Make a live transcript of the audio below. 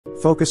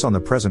Focus on the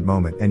present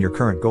moment and your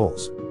current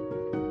goals.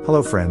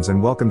 Hello friends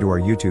and welcome to our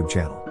YouTube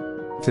channel.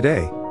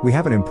 Today, we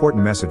have an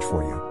important message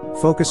for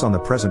you. Focus on the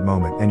present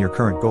moment and your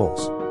current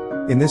goals.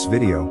 In this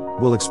video,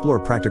 we'll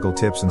explore practical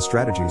tips and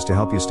strategies to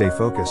help you stay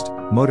focused,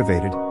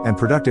 motivated, and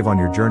productive on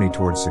your journey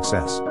towards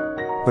success.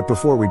 But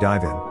before we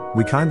dive in,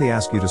 we kindly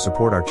ask you to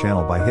support our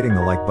channel by hitting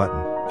the like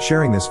button,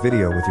 sharing this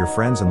video with your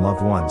friends and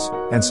loved ones,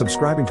 and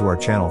subscribing to our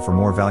channel for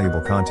more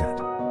valuable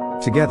content.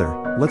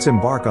 Together, let's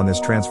embark on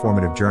this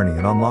transformative journey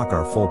and unlock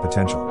our full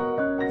potential.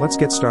 Let's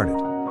get started.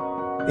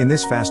 In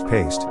this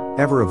fast-paced,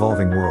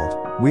 ever-evolving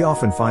world, we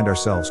often find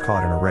ourselves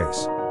caught in a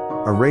race.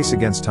 A race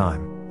against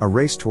time, a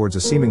race towards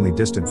a seemingly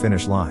distant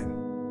finish line.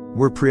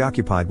 We're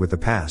preoccupied with the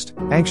past,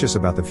 anxious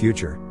about the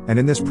future, and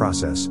in this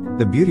process,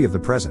 the beauty of the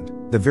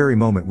present, the very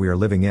moment we are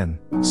living in,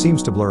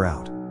 seems to blur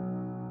out.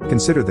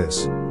 Consider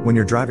this: when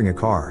you're driving a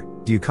car,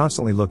 do you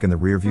constantly look in the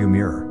rearview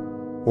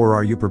mirror? Or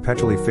are you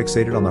perpetually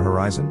fixated on the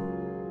horizon?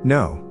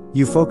 No,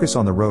 you focus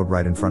on the road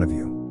right in front of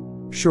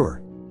you.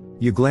 Sure,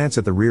 you glance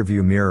at the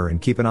rearview mirror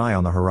and keep an eye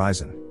on the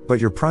horizon,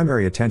 but your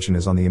primary attention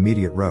is on the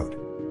immediate road.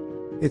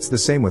 It's the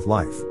same with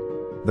life.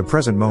 The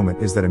present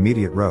moment is that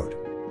immediate road.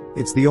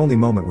 It's the only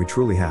moment we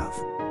truly have.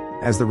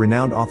 As the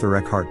renowned author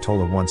Eckhart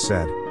Tolle once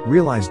said,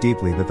 realize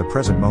deeply that the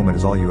present moment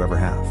is all you ever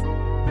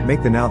have.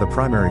 Make the now the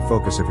primary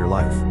focus of your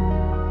life.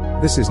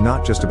 This is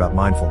not just about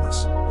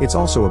mindfulness, it's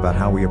also about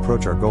how we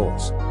approach our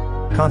goals.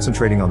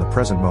 Concentrating on the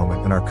present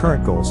moment and our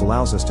current goals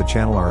allows us to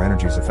channel our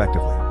energies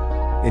effectively.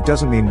 It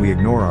doesn't mean we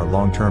ignore our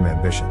long-term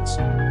ambitions.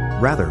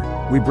 Rather,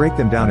 we break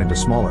them down into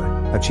smaller,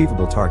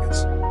 achievable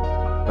targets.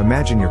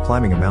 Imagine you're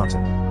climbing a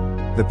mountain.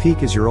 The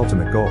peak is your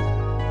ultimate goal.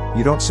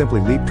 You don't simply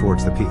leap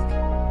towards the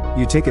peak.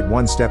 You take it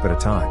one step at a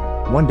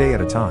time, one day at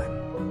a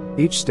time.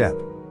 Each step,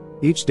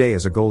 each day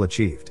is a goal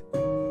achieved.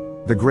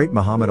 The great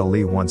Muhammad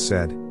Ali once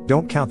said,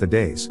 "Don't count the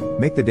days,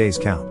 make the days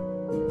count."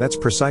 That's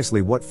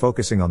precisely what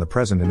focusing on the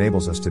present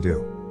enables us to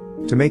do.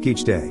 To make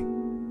each day,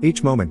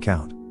 each moment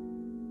count.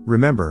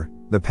 Remember,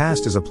 the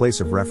past is a place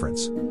of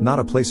reference, not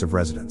a place of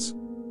residence.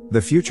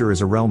 The future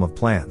is a realm of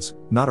plans,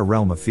 not a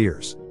realm of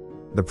fears.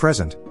 The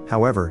present,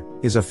 however,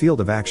 is a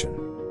field of action.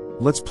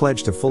 Let's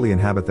pledge to fully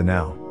inhabit the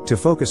now, to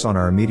focus on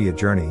our immediate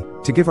journey,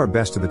 to give our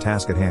best to the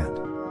task at hand.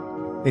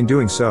 In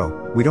doing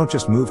so, we don't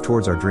just move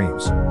towards our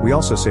dreams, we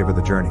also savor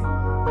the journey.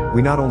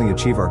 We not only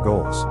achieve our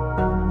goals,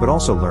 but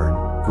also learn,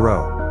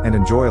 grow, and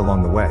enjoy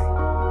along the way.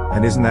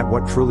 And isn't that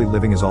what truly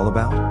living is all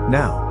about?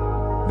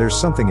 Now, there's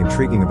something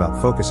intriguing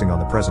about focusing on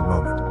the present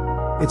moment.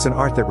 It's an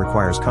art that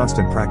requires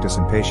constant practice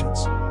and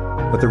patience.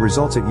 But the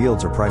results it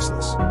yields are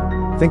priceless.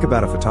 Think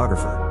about a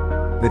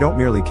photographer. They don't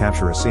merely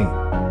capture a scene.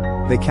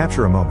 They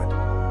capture a moment.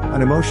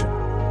 An emotion.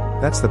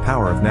 That's the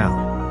power of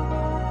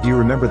now. Do you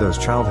remember those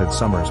childhood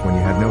summers when you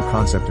had no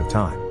concept of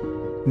time?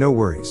 No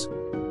worries.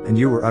 And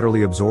you were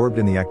utterly absorbed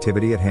in the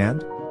activity at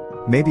hand?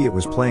 Maybe it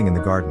was playing in the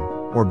garden,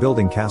 or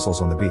building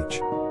castles on the beach.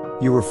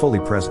 You were fully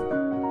present.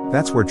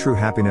 That's where true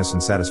happiness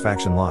and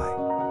satisfaction lie.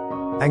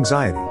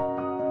 Anxiety,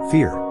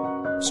 fear,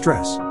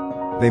 stress.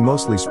 They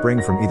mostly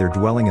spring from either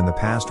dwelling in the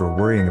past or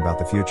worrying about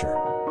the future.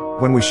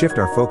 When we shift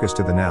our focus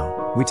to the now,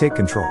 we take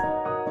control.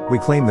 We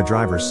claim the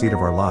driver's seat of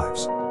our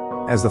lives.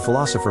 As the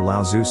philosopher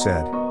Lao Tzu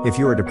said, if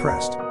you are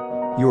depressed,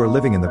 you are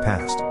living in the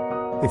past.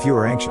 If you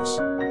are anxious,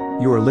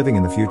 you are living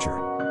in the future.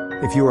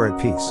 If you are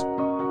at peace,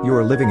 you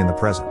are living in the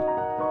present.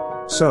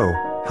 So,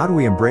 how do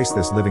we embrace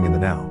this living in the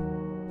now?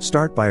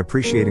 Start by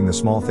appreciating the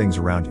small things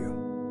around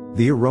you.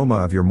 The aroma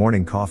of your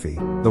morning coffee,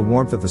 the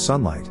warmth of the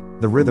sunlight,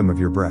 the rhythm of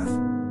your breath.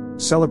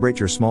 Celebrate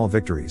your small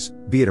victories,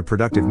 be it a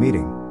productive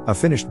meeting, a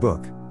finished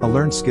book, a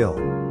learned skill.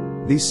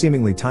 These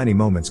seemingly tiny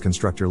moments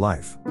construct your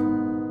life.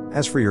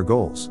 As for your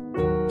goals,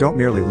 don't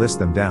merely list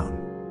them down.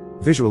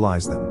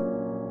 Visualize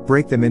them.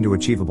 Break them into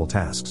achievable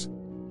tasks.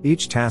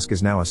 Each task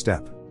is now a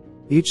step.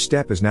 Each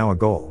step is now a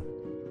goal.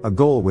 A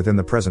goal within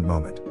the present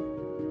moment.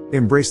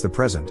 Embrace the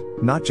present,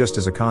 not just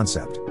as a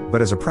concept, but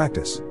as a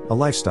practice, a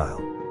lifestyle.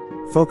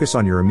 Focus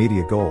on your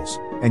immediate goals,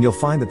 and you'll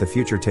find that the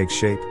future takes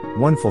shape,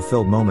 one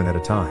fulfilled moment at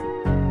a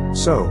time.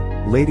 So,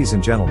 ladies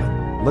and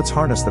gentlemen, let's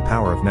harness the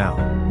power of now.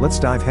 Let's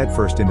dive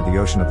headfirst into the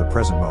ocean of the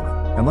present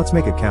moment, and let's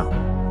make it count.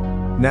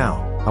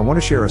 Now, I want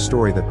to share a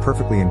story that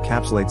perfectly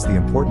encapsulates the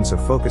importance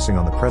of focusing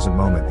on the present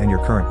moment and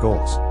your current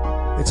goals.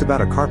 It's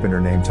about a carpenter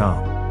named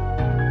Tom.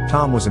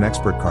 Tom was an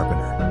expert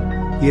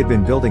carpenter. He had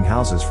been building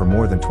houses for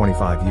more than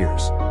 25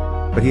 years.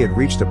 But he had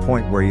reached a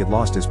point where he had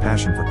lost his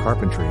passion for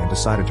carpentry and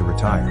decided to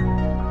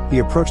retire. He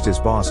approached his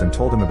boss and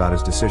told him about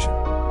his decision.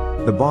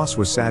 The boss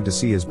was sad to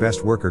see his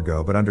best worker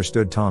go but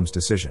understood Tom's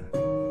decision.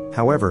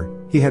 However,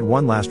 he had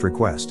one last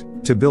request,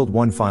 to build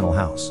one final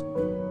house.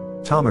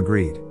 Tom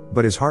agreed,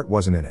 but his heart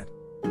wasn't in it.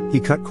 He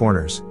cut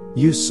corners,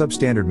 used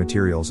substandard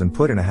materials and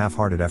put in a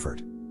half-hearted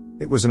effort.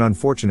 It was an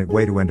unfortunate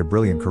way to end a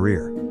brilliant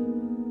career.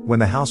 When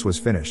the house was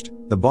finished,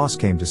 the boss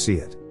came to see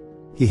it.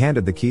 He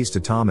handed the keys to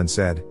Tom and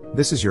said,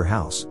 "This is your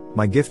house,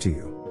 my gift to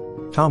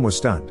you." Tom was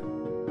stunned.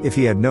 If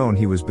he had known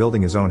he was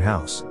building his own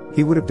house,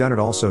 he would have done it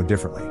all so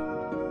differently.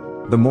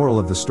 The moral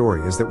of the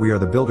story is that we are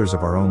the builders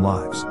of our own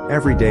lives.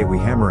 Every day we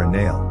hammer a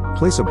nail,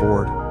 place a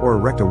board, or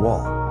erect a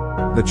wall.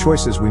 The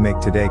choices we make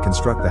today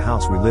construct the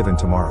house we live in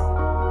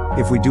tomorrow.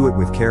 If we do it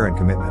with care and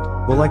commitment,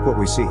 we'll like what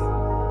we see.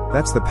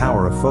 That's the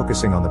power of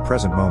focusing on the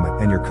present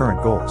moment and your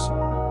current goals.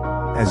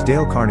 As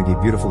Dale Carnegie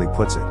beautifully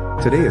puts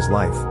it, today is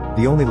life,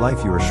 the only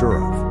life you are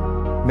sure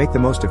of. Make the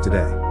most of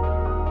today.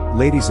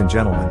 Ladies and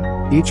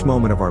gentlemen, each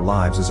moment of our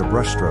lives is a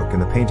brushstroke in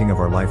the painting of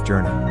our life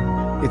journey.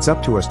 It's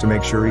up to us to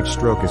make sure each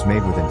stroke is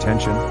made with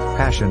intention,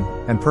 passion,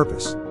 and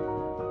purpose.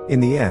 In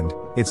the end,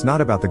 it's not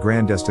about the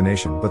grand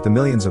destination but the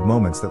millions of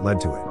moments that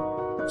led to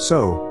it.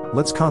 So,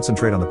 let's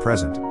concentrate on the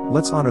present,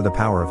 let's honor the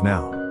power of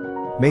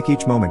now. Make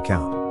each moment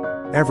count.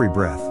 Every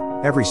breath,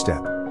 every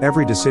step,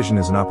 every decision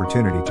is an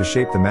opportunity to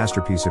shape the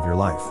masterpiece of your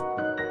life.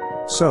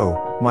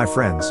 So, my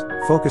friends,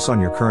 focus on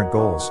your current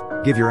goals,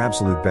 give your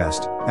absolute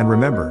best, and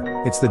remember,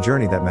 it's the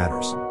journey that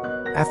matters.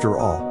 After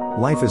all,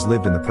 life is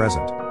lived in the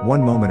present,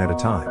 one moment at a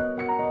time.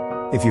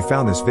 If you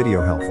found this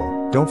video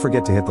helpful, don't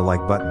forget to hit the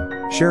like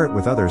button, share it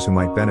with others who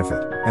might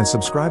benefit, and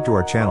subscribe to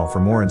our channel for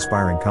more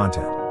inspiring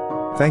content.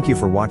 Thank you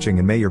for watching,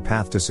 and may your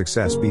path to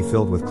success be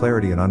filled with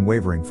clarity and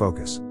unwavering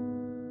focus.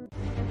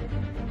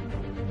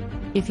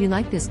 If you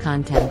like this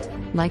content,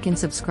 like and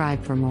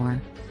subscribe for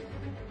more.